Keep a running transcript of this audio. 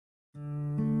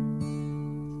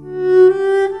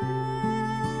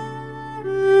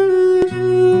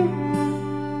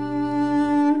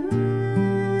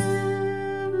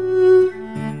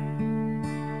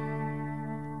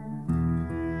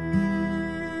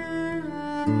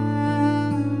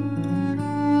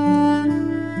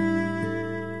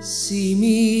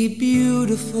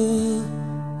beautiful,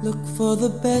 look for the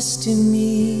best in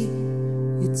me.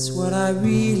 It's what I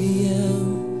really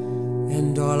am,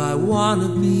 and all I wanna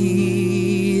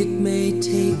be. It may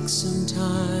take some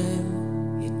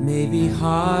time, it may be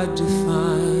hard to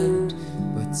find,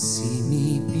 but see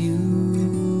me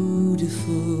beautiful.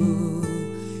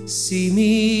 See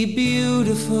me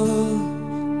beautiful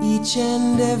each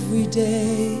and every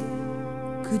day.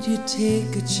 Could you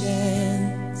take a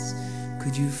chance?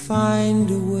 Could you find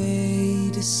a way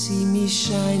to see me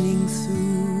shining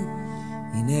through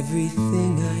in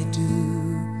everything I do,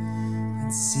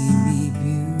 and see me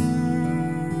beautiful?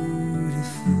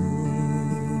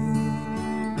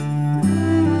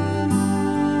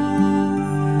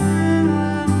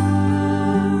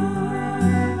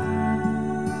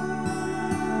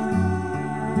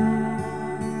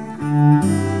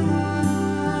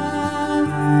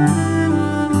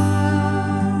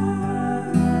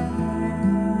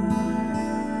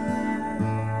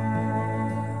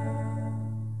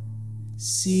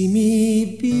 See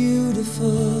me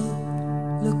beautiful,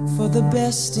 look for the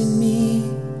best in me.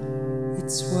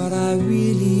 It's what I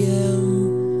really am,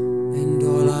 and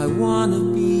all I wanna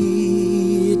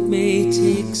be. It may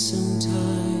take some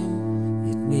time,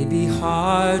 it may be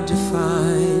hard to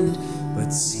find,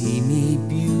 but see me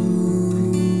beautiful.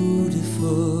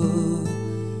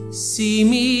 See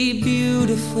me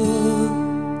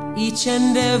beautiful each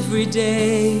and every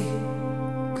day.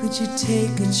 Could you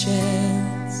take a chance?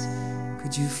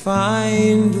 Could you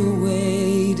find a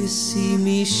way to see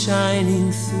me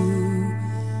shining through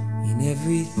in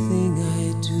everything I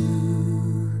do,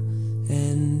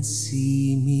 and see